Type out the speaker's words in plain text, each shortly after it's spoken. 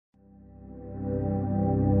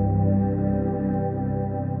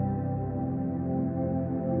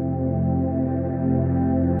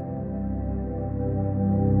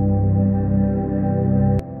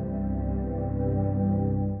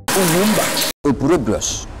UGWUMBA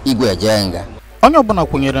IGWEJENGA. Onye ọbụla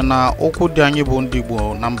kwenyere na okwu dị anyị bụ ndị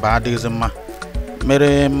Igbo na mba adịghịzị mma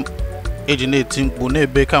mere eji na-eti mkpu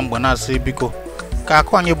na-ebe ka mgbe na-asị biko ka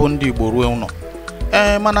akụ anyị bụ ndị Igbo ruo ụlọ.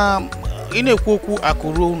 Mana ị na-ekwu okwu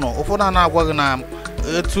akụ ruo ụlọ, ụfọdụ a na-agwa gị na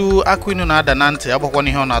etu akụ inu na-ada na ntị agbakwana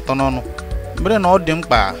ihe ọ na-atọ n'ọnụ, mere na ọ dị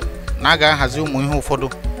mkpa na a ga-ahazi ụmụ ihe ụfọdụ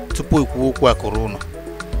tupu ekwu okwu akụ ruo ụlọ.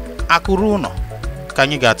 Akụ ruo ụlọ ka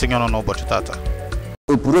anyị ga-atinye ọnụ n'ụbọchị tata.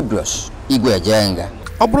 UGWUMBA IGWEJENGA.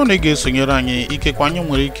 Ọ bụrụ na ị ga-esonyere anyị, ikekwe anyị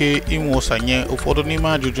nwere ike inwe ụsanye ụfọdụ n'ime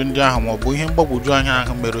ajụjụ ndị ahụ ma ọ bụ ihe mgbagwoju anya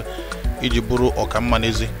ahụ mere iji bụrụ ọkamma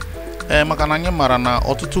n'ezi. Maka na anyị mara na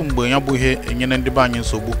ọtụtụ mgbe ya bụ ihe enyere ndị be anyị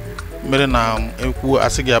nsogbu, mere na ekwu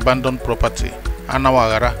asị gị abandon property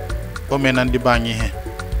anawaghara ome na ndị be anyị ihe.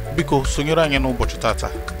 Biko sonyere anyị n'ụbọchị tata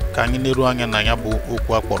ka anyị leruo anya na ya bụ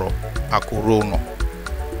okwu akpọrọ akụ ruo ụlọ.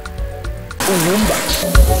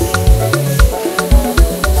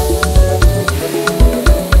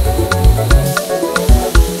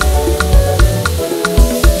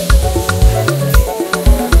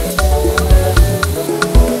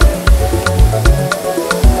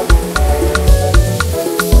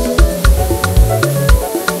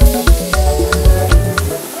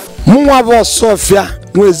 Mụnwa bụ Ọsọfịa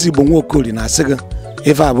nwa ezigbo Nwokori na-asị gị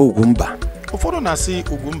ife abụ UGWUMBA. Ụfọdụ na-asị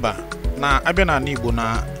UGWUMBA na-abịa n'ala Igbo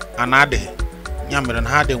na ana adịghị, ya mere na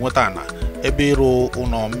ha dị enweta ana ebe ịrụ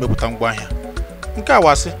ụlọ mmepụta ngwaahịa. Nke a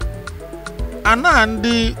wasị ana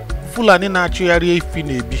ndị Fulani na-achụgharị efi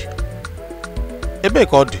na-ebi ebe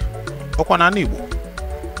ka ọ dị ọkwa n'ala Igbo.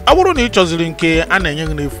 Ọ bụrụ na ị chọziri nke a na-enye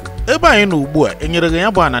gị n'efu, ebe anyị nọ ugbu a enyere gị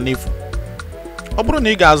ya bụ ana n'efu. Ọ bụrụ na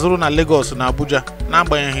ị ga-azụrụ na Lagos na Abuja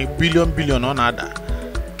n'agbanyeghị bilion ọ na-ada,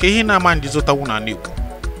 ka ihe na-ama ndị zụtawu n'ala Igbo.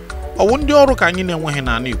 Ọwụ ndị ọrụ ka anyị na-enweghị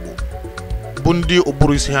n'ala Igbo bụ ndị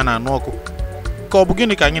ụbụrụ isi ha na-anụ ọkụ, ka ọ bụ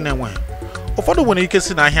gịnị ka anyị na-enweghị? Ụfọdụ nwere ike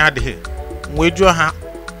si na ahịa adịghị, wee jụọ ha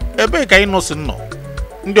ebe ka anyị nọsi nnọọ,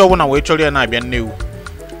 ndị ọbụla wee chọrọ ya na-abịa Nnewi.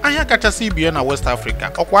 Ahịa kachasị ibi ya na West Africa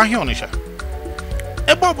ọkwa ahịa Ọnịsha.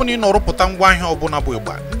 Ebe ọ bụla ị nọrụpụta ngwaahịa ọbụla bụ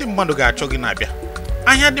ịgba, ndị mmadụ ga-achọ gị na-abịa.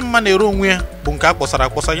 Ahịa dị mma na-ere onwe ya bụ nke a kpọsara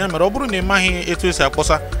akpọsa, ya mere ọ bụrụ na ị maghị etu esi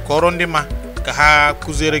akpọsa ka ọrụ ndị ma ka ha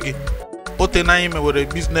kụziere gị. Ote na anyị mewere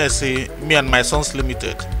biznes Me and My Sons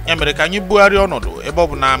Limited, ya mere ka anyị bugharịa ọnọdụ ebe ọ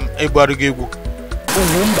bụ na ebugharị gị egwu.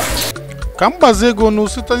 Ka mgbazi ego nu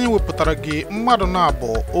site anyị wepụtara gị mmadụ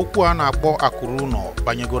na-abụ okwu a na-akpọ akụrụ ụlọ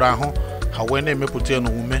banyegoro ahụ ha wee na-emepụta ya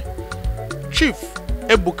n'omume. Chief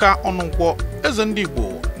Ebuka Ọnụnkwọ, eze ndị Igbo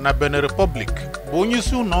na Benin Republic, bụ onye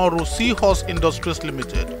isi ụlọ ọrụ Seahorse Industries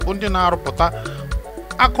Limited, bụ ndị na-arụpụta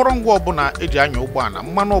akụrụngwa ọbụla eji anya ụgbọala,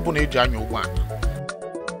 mmanụ ọbụla eji anya ụgbọala.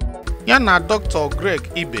 Ya na Dr. Greg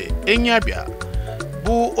Ibe Enyiabia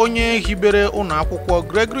bụ onye hibere ụlọ akwụkwọ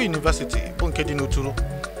Gregory University bụ nke dị n'Uturu.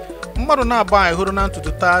 Mmadụ na-abụ anyị hụrụ na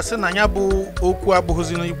ntutu taa sị na ya bụ okwu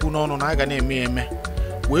abụghịzi n'ikwu n'ọnụ na aga na-eme eme,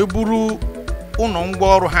 wee buru ụlọ ngwa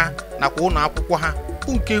ọrụ ha nakwa ụlọ akwụkwọ ha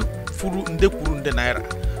bụ nke furu nde kwuru nde naira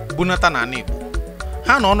bunata n'ala Igbo.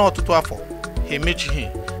 Ha nọ n'ọtụtụ afọ ha emechighị,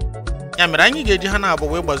 ya mere anyị ga-eji ha na-abụ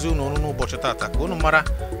wee gbazie unu ọnụ n'ụbọchị tata ka unu mara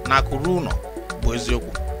na akụrụ ụlọ bụ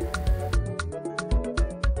eziokwu.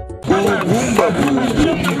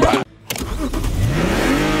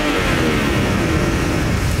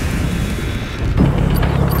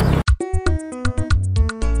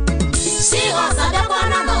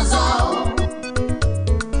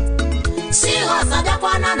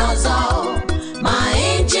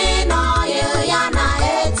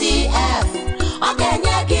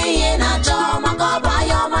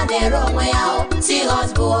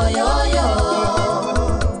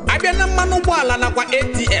 Abịa na mmanụ ụgbọala nakwa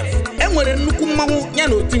ATF enwere nnukwu mmanwụ ya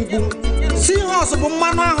na oti mkpu. Seahorse bụ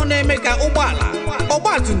mmanụ ahụ na-eme ka ụgbọala,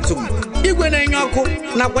 ọgbatumtum, igwe na-enye ọkụ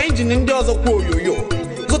nakwa injin ndị ọzọ kwa oyoyo.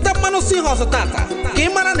 Zụta mmanụ Seahorse tata ka ị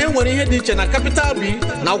mara na enwere ihe dị iche na Capital B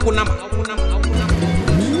na ụkwụ nama.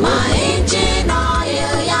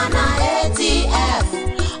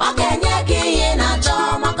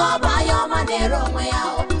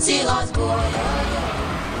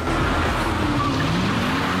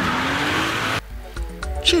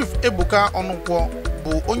 Chief Ebuka Ọnụnkwọ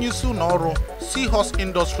bụ onye isi ụlọ ọrụ Seahorse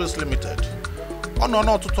Industries Limited. Ọ nọ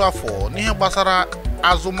n'ọtụtụ afọ n'ihe gbasara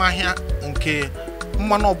azụmahịa nke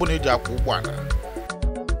mmanụ ọbụla eji akwụ ụgbọala.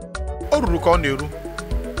 O ruru ka ọ na-eru,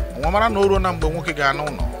 nwa mara na o ruo na mgbe nwoke ga-ana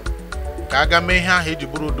ụlọ ka a ga mee ihe ahụ eji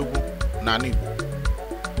bụrụ odogwu n'ala Igbo.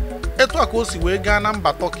 Etu a ka o si wee gaa na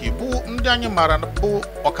mba Turkey, bụ ndị anyị mara bụ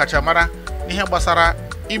ọkachamara n'ihe gbasara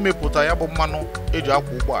imepụta ya bụ mmanụ eji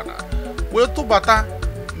akwụ ụgbọala, wee tụbata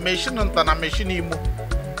meshin nta na meshin imo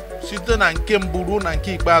site na nke mbụ ruo na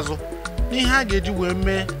nke ikpeazụ n'ihe a ga-eji wee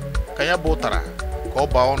mee ka ya bụ ụtara ka ọ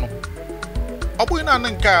baa ọnụ. ọ bụghị naanị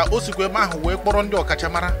nke a o sikwa ebe ahụ wee kpọrọ ndị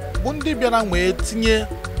ọkachamara bụ ndị bịara wee tinye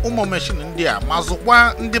ụmụ meshin ndị a ma zụkwa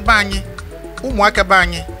ndị be anyị ụmụaka be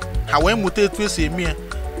anyị ha wee mụta etu esi eme ya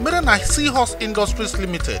mere na Seahorse Industries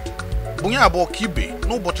Limited bụ ya abụọ ka ibe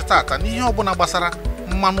n'ụbọchị tata n'ihe ọbụla gbasara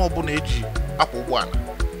mmanụ ọbụla eji akwa ụgbọala.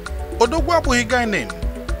 Odogwu abụghị gainin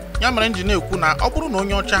ya mere nji na-ekwu na ọ bụrụ na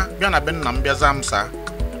onye ọcha bịa na be nna m bịa zaa m saa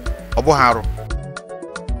ọ bụghị arụ.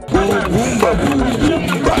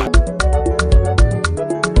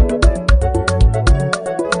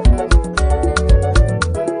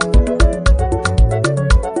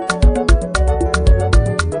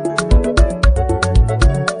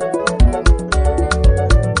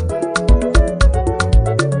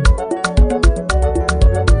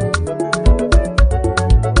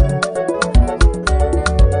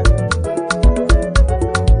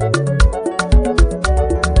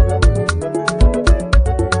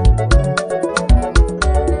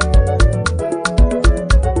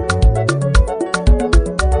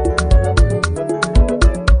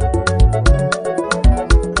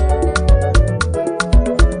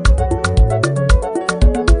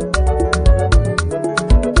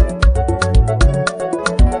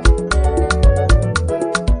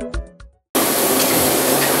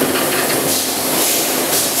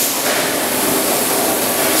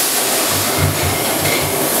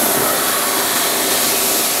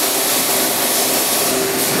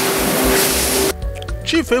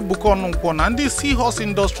 Chief Ebuka Ọnụnkwọ na ndị Seahorse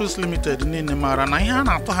Industries Limited niile maara na ihe a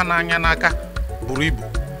na-atụ ha n'anya n'aka buru ibu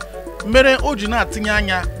mere o ji na-atinye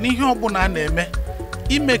anya n'ihe ọbụla a na-eme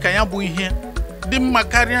ime ka ya bụ ihe dị mma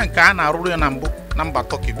karịa nke a na-arụrụ ya na mbụ na mba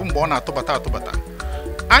Turkey bụ mgbe ọ na-atụbata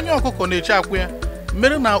anya ọkụkọ na-eche akwụ ya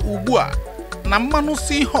mere na ugbu a na mmanụ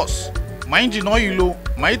Seahorse ma injin oil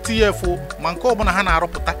ma ETF ma nke ọbụla ha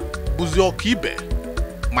na-arụpụta bụzi ọkaibe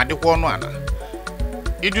ma dịkwa ọnụ ala.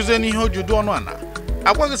 Ijuze n'ihe ojudu ọnụ ala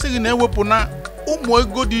agwaghịsị gị na-ewepụ na ụmụ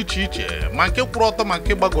ego dị iche iche ma nke kwụrụ ọtọ ma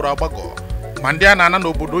nke gbagọrọ agbagọ ma ndị a na-ana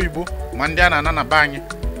n'obodo oyibo ma ndị a na-ana na be anyị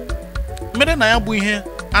mere na ya bụ ihe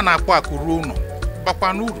a na-akpọ akụ ruo ụlọ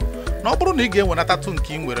bakwa n'uru na ọ bụrụ na ị ga-enwenatatụ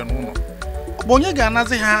nke ị nwere n'ụlọ ọ bụ onye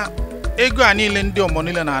ga-anazi ha ego a niile ndị ọmọ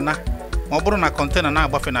niile na-ana ma ọ bụrụ na kọntena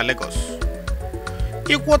na-agbafe na Lagos.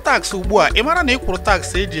 Ịkwụọ taksị ugbu a ị mara na ịkwụrụ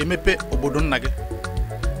taksị eji emepe obodo nna gị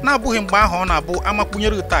na-abụghị mgbe ahụ ọ na-abụ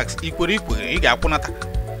amakwunyere gị taksị ikwere ị ga-akwụnata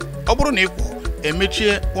ọ bụrụ na ịkwụ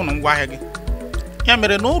emechie ụlọ ngwaahịa gị. Ya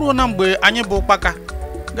mere na o ruo na mgbe anyị bụ ụkpaka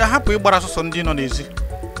ga-ahapụ ịgbara asụsọ ndị nọ n'ezi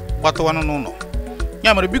gbatụwanụ n'ụlọ.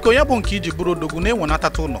 Ya mere biko ya bụ nke iji bụrụ odogwu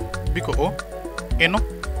na-enwenatatụ ụlọ biko ịnụ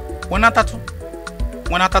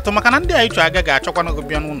nwenatatụ maka na ndị a ịchọ agaghị achọkwanụ gị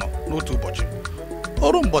bịa n'ụlọ n'otu ụbọchị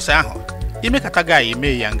o ruo mbọsị ahụ imekata gị anyị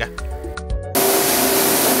mee ya nga.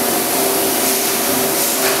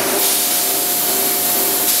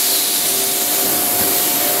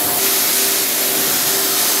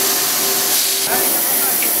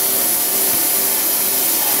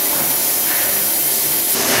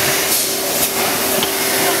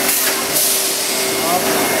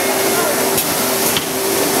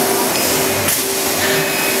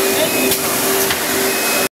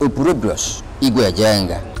 Opurobios igwe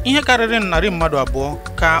ejenga. Ihe karịrị narị mmadụ abụọ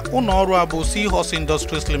ka ụlọ ọrụ a bụ Seahorse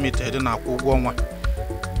Industries Limited na-akwụ ụgwọ ọnwa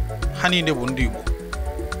ha niile bụ ndị Igbo.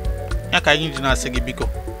 Ya ka anyị ji na-asị gị biko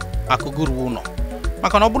akụgụrụ ụlọ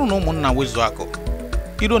maka na ọ bụrụ na ụmụnna wezuo akụ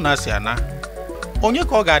iro na-asị ana onye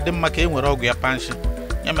ka ọ ga-adị mma ka e nwere ọgwụ ya panshi.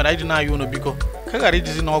 Ya mere anyị ji na-ayọ ụnụ biko ka ghara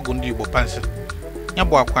ijizi n'ọgwụ ndị Igbo panshi ya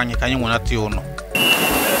bụ akwa anyị ka anyị nwenata ya ụlọ.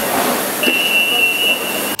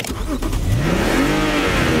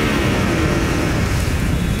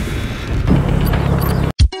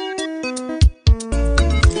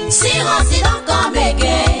 Seahorse don't come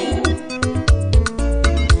again.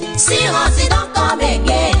 Seahorse don't come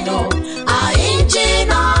again. No, our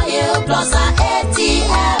engine oil plus our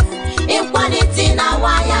ATF in quality now.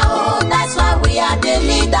 Oh, that's why we are the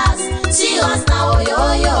leaders. Seahorse now,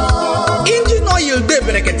 yo. Engine oil dey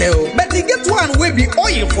berekete but you get one wey be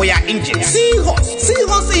oil for your engine.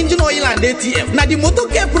 Seahorse engine oil and ATF na the motor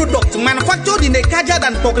care product manufactured in a casual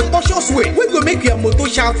and precocious way wey go make your motor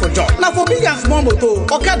shout for joy. Na for big and small motor,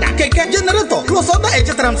 okada, keke, generator, plus other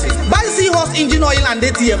etc. Buy Seahorse engine oil and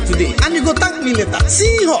ATF today and you go thank me later.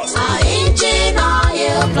 Seahorse. Our engine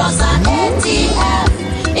oil plus our ATF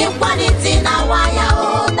in quality now.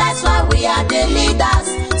 Oh, that's why we are the leaders.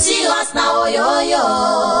 Seahorse now,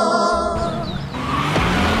 yo.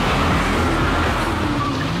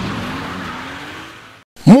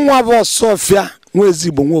 Mwa bo Sofia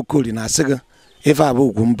nwezi bo nwokori na asị gị ife abụ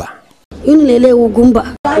Ugwumba. Unu lele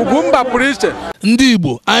Ugwumba. Ugwumba pụrụ iche. Ndị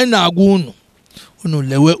Igbo anyị na-agwa unu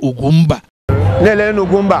lewe Ugwumba. na-ele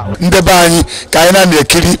n'Ugwumba. Ndebe anyị ka anyị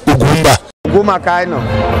na-ekiri Ugwumba. Ugwumba ka anyị nọ.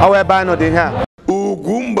 Ọ ebe anyị nọ dị ihe a.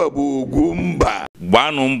 Ugwumba bụ Ugwumba.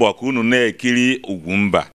 Gbanụ mbọ ka unu na-ekiri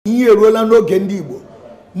Ugwumba. Ihe eruola n'oge ndị Igbo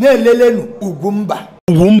na-elelenu Ugwumba.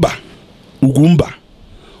 Ugwumba. Ugwumba.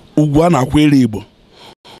 Ugwu a na-akwere Igbo.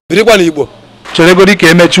 Birikwa na Igbo. Cheregodi ka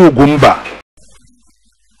emechi Ugwumba.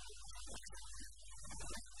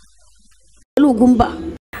 Ugwumba.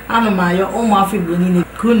 Ana m ayọ ụmụafọ Igbo niile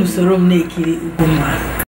ka unu soro m na-ekiri Ugwumba.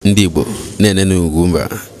 Ndị Igbo na-enene Ugwumba.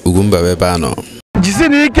 Ugwumba bụ ebe a nọ. Jisi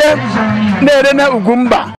n'ike na-enene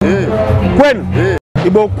Ugwumba. Kwenu.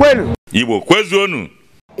 Igbo kwenu. Igbo kwezuonu.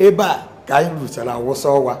 Ebe a ka anyị rụchara awụsa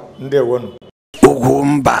ọwa ndị ewonu.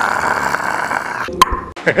 Ugwumba.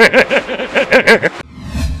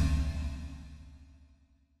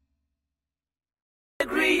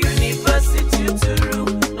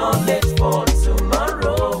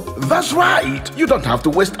 That's right. You don't have to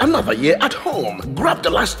waste another year at home. Grab the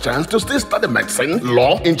last chance to still study medicine,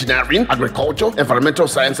 law, engineering, agriculture, environmental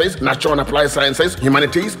sciences, natural and applied sciences,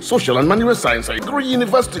 humanities, social and manual sciences. Degree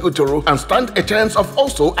University Uturu and stand a chance of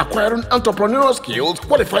also acquiring entrepreneurial skills,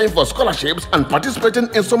 qualifying for scholarships, and participating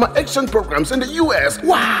in summer exchange programs in the US.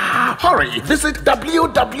 Wow! Hurry! Visit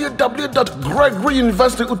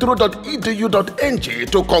www.gregoryuniversityuturu.edu.ng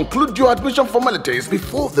to conclude your admission formalities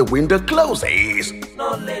before the window closes.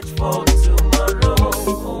 Knowledge for tomorrow.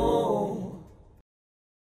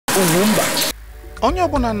 Ugwumba. Onye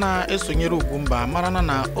ọbụla na-esonyere Ugwumba marana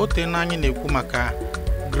na ote na anyị na-ekwu maka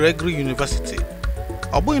Gregory University.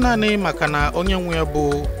 Ọ bụghị naanị maka na onye nwe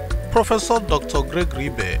bụ Prọfesọ Dr. Gregory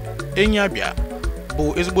Ibe Enyabia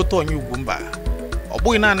bụ ezigbote onye Ugwumba. Ọ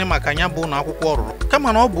bụghị naanị maka ya bụ na akwụkwọ ọrụrụ,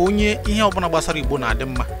 kama na ọ bụ onye ihe ọbụla gbasara Igbo na-adị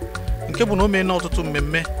mma. Nke bụ na o mee n'ọtụtụ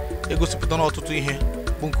mmemme egosipụta n'ọtụtụ ihe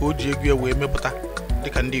bụ nke o ji egwu ya wee mepụta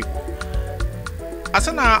dịka ndị Igbo.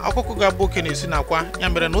 Asị na ọkụkọ ga-abụ oke na-esi n'akwa, ya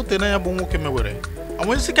mere na ote na ya bụ nwoke mewere.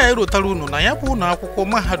 Onwezi ka anyị rụtara unu na ya bụ na akwụkwọ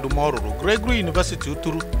mahadum ọ rụrụ Gregory University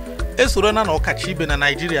Uturu esoro na ọkacha ibe na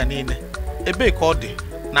Naịjirịa niile. Ebe ka ọ dị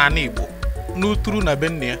na ana Igbo n'Uturu na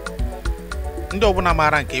Benue ya. Ndị ọbụla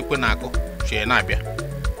maara nke ekwe na-akụ chie na-abịa.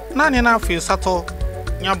 Naanị n'afọ 8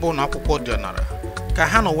 ya bụ na akwụkwọ ọdịnala ka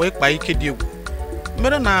ha nọ wee kpaa ike dị egwu.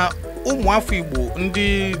 Mere na ụmụafọ Igbo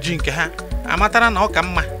ndị ji nke ha amatara na ọ ka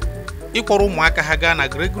mma ịkpọrọ ụmụaka ha gaa na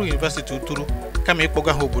Gregory University Uturu kama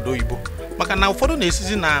ịkpọga ha obodo oyibo, maka na ụfọdụ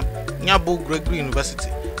na-esizi na ya bụ Gregory University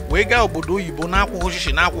wee gaa obodo oyibo na-akwụghị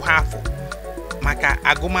oshishi na-akwụ ha afọ maka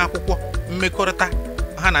agụmakwụkwọ mmekọrịta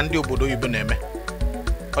ha na ndị obodo oyibo na-eme.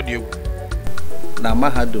 Ọ dị egwu na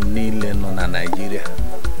mahadum niile nọ na Naịjirịa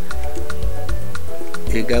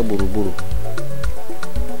ịga gburugburu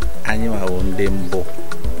anyị nwawo ndị mbụ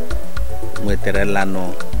nwetarala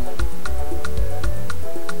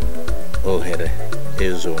ohere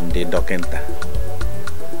ịzụ ndị dọkịnta,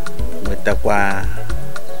 nwetakwa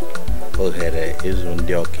ohere ịzụ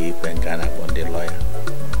ndị ọkaikpe nke a na-akpọ ndị lọya,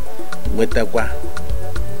 nwetakwa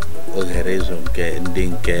ohere ịzụ ndị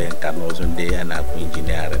nke nka na ụzụ ndị ya na-akpọ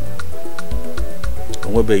injiniarịn.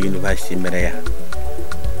 Onwebeghị yunivasiti mere ya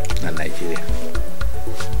na Naịjirịa.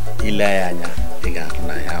 Ile ya anya ị ga-ahụ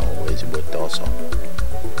na ya ahụ ezigbote ọsọ.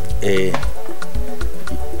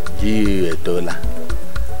 Ji etola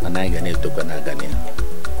mana anyị ga na-etokwa na-aga n'ihu.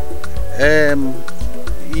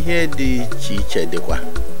 Ihe dị iche iche dịkwa.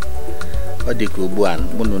 Ọ dị ka ugbu a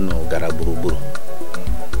mụ na unu gara gburugburu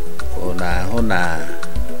hụ na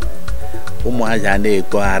ụmụazị a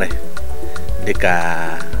na-ekpogharị dịka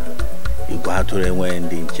igwe atụrụ enweghị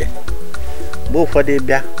ndị nche. Mgbe ụfọdụ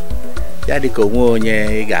bịa ya dịka onwe onye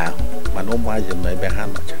ị ga-ahụ, mana ụmụazị nọ ebe ha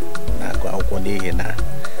nọcha na-agụ akwụkwọ n'ihi na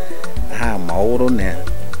ha ma ọ bụrụ na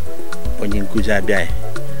onye nkụzi abịaghị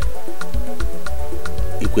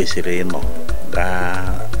ị kwesịrị ịnọ gaa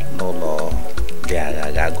n'ụlọ dị agha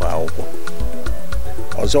gaa gụọ akwụkwọ.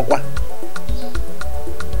 Ọzọkwa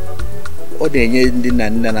ọ na-enye ndị nne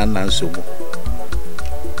na nna nsogbu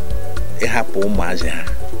ịhapụ ụmụazị ha.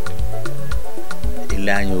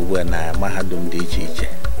 Ile anya ugbu a na mahadum dị iche iche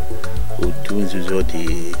otu nzuzo dị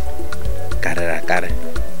karịrị akarị,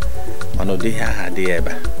 mana ụdị ihe aha dị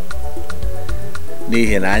ebe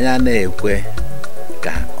n'ihi na anya na-ekwe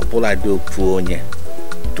ka ọbụla dị ofu onye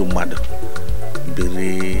tu mmadụ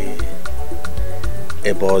biri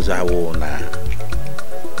ebe ọzọ awụ na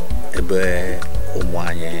ebe ụmụ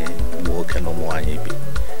anyị nwoke na ụmụ anyị bi,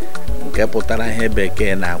 nke pụtara ihe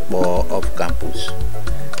bekee na-akpọ off campus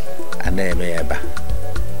a na-eme ya ebe.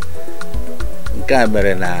 Nke a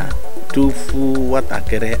mere na tufu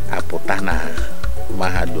nwatakịrị apụta na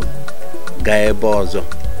mahadum gaa ebe ọzọ,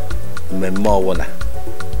 mmemme ọbụla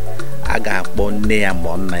a ga-akpọ nne ya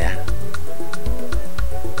ma nna ya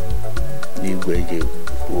n'igwe eji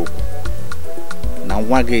okwu na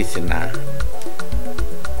nwa gị si na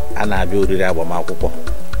a na-abịa oriri agbamakwụkwọ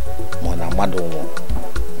ma na mmadụ nwụrụ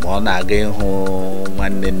ma ọ na-aga ịhụ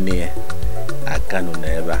nwanne nne ya na Kano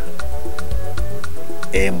n'ebe a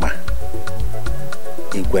ịma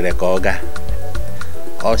ikwere ka ọ gaa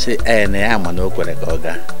ọ sị na ya ma na o kwere ka ọ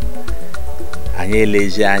gaa anyị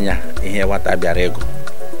elezi anya ihe nwata bịara ịgụ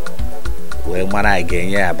wee mara anyị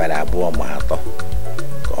ga-enye ya abalị 2 ma 3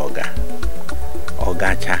 ka ọ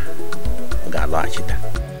gacha ọ ga-alọghachita.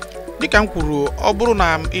 Dịka m kwuru, ọ bụrụ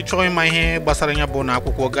na ị chọọ ịma ihe gbasara ya bụ na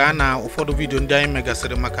akwụkwọ gaa na ụfọdụ vidio ndị anyị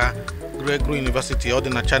megasịrị maka Gregory University ọ dị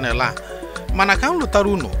na chanel a. Mana ka m lụtara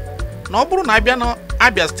unu na ọ bụrụ na abịa na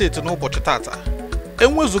Abia steeti n'ụbọchị tata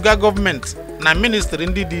enwezuga gọọmenti na ministri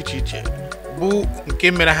ndị dị iche iche bụ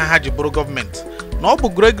nke mere ha ji bụrụ gọọmenti, na ọ bụ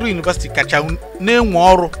Gregory University kacha na-enwe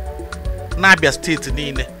ọrụ na Abia steeti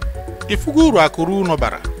niile. Ifugo uru akụrụ unu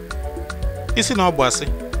bara isi na ọ bụ asị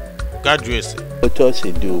gaa jụọ ese. Otu o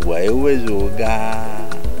si dị ugbu a ewezuga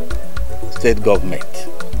steeti gọọmenti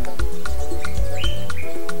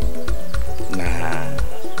na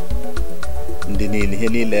ndị niile ihe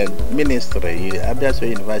niile ministri Abia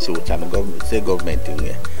University wụcha na steeti gọọmenti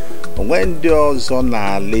nwe onwe ndị ọzọ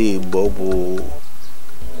n'ala Igbo bụ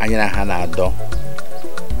anya na ha na-adọ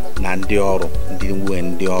na ndị ọrụ ndị nwe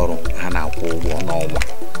ndị ọrụ ha na-akwụ ụgwọ n'ọnwa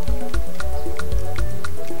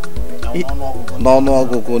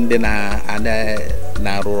n'ọnụọgụgụ ndị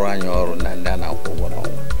na-arụrụ anyị ọrụ na ndị a na-akwụ ụgwọ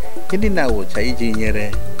n'ọnwa. Ndị na-awụcha iji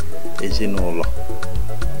nyere ezinụlọ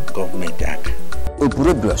gọọmenti aka.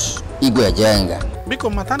 Biko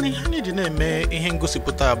mata na ihe anyị ji na-eme ihe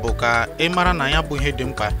ngosipụta bụ ka ị mara na ya bụ ihe dị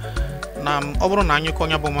mkpa, na ọ bụrụ na anyị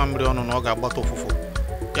kọnya bụ mamịrị ọnụ na ọ ga-agbata ụfụfụ.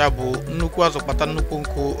 Ya bụ nnukwu azụ kpata nnukwu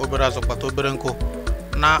nkụ, obere azụ kpata obere nkụ.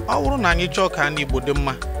 Na ọ bụrụ na anyị chọọ ka ana Igbo dị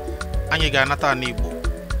mma, anyị ga-anata ana Igbo.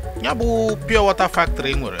 Ya bụ pure water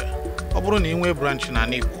factory nwere, ọ bụrụ na ị nwee branch na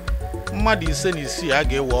ana Igbo, mmadụ 5 na 6 a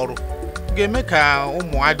ga-ewe ọrụ, ga-eme ka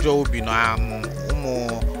ụmụ ajọ obi na ụmụ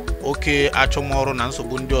oke achọmọrụ na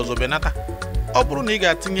nsogbu ndị ọzọ benata. Ọ bụrụ na ị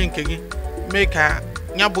ga-atinye nke gị mee ka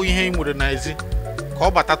ya bụ ihe ị nwere n'ezi ka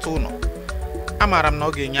ọ batata ụlọ, amaara m na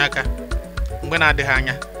ọ ga-enye aka mgbe na-adịghị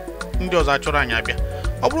anya ndị ọzọ achọrọ anyị abịa.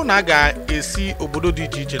 Ọ bụrụ na a ga-esi obodo dị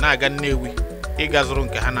iche iche na-aga Nnewi ịga zụrụ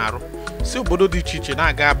nke ha na-arụ, si obodo dị iche iche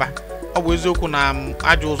na-aga Aba, ọ bụ eziokwu na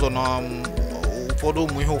ajọ ụzọ na ụfọdụ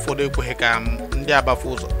ụmụ ihe ụfọdụ ekweghị ka ndị Abafe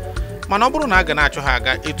ụzọ, mana ọ bụrụ na a ga na-achọ ha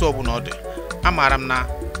aga etu ọbụla ọ dị, amaara m na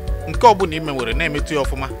nke ọbụla ime nwere na-emetụ ya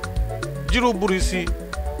ọfụma, jiri ụbụrụ isi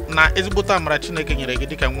na ezigbote amara Chineke nyere gị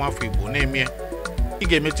dịka nwa afọ Igbo na-eme, ị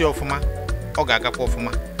ga-emetụ ya ọfụma, ọ ga-agakwa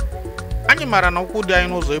ọfụma. Anyị maara na ụkwụ dị anyị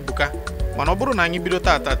n'ụzọ ebuka, mana ọ bụrụ na anyị bido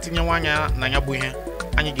tata tinyewa anya na ya bụ ihe,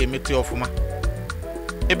 anyị ga-emetụ ya ọfụma.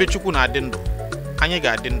 Ebe Chukwu na-adị ndụ, anyị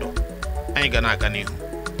ga-adị ndụ, anyị ga na-aga n'ihu.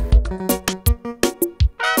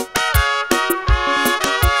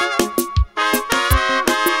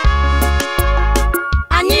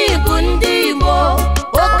 Anyị bụ ndị Igbo,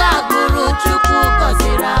 oke agbụrụ Chukwu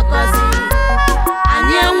gọziri agọzi.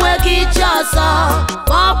 Anyị enweghị iche ọzọ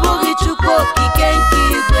ma ọ bụghị Chukwu okike nke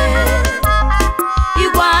igwe.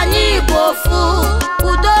 Igwe anyị bụ ofu,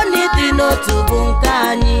 udo na ịdị n'otu bụ nke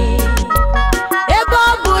anyị. Ebe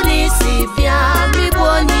ọ bụ na isi bịa, ịbụ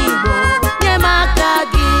onye Igbo, nye m aka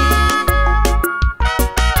gị.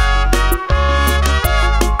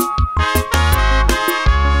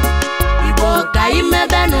 Igbo ka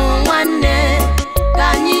imebenụ nwanne, ka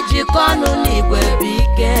anyị jikọọ ọnụ n'igwe bụ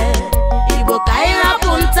ike. Igbo ka anyị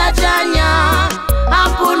rapụ ntachi anya,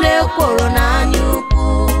 hapụ na-ekworo n'anya ukwu.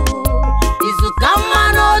 Izuka mma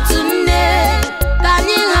n'otu nne, ka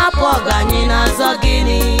anyị hapụ ọganyị n'azọ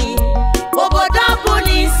gịnị. Obodo bụ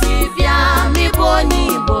n'isi bịa, ịbụ onye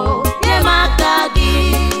Igbo, nye m aka gị.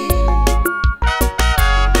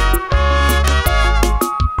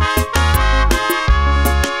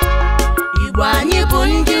 Igbo anyị bụ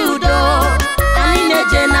ndị udo, anyị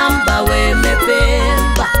na-eje na mba wee mepee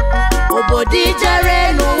mba. Obodo ijere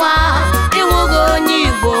n'ụwa, ịnwụghị onye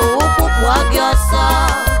Igbo, ụkwụ pụọ gị ọsọ.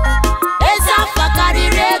 Eze afa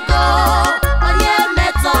karịrị ego, onye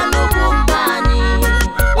metọ n'ugwu mba anyị.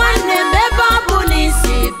 Nwanne m ebe ọ bụ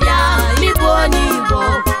n'isi bịa, ịbụ onye Igbo,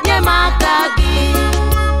 nye m aka gị.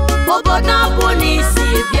 Obodo ọ bụ n'isi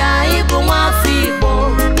bịa, ịbụ nwafọ Igbo,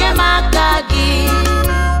 nye m aka gị.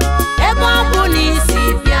 Ebe ọ bụ n'isi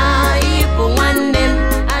bịa, ịbụ nwanne m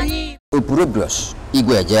anyị.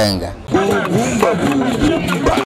 Igwe Jenga.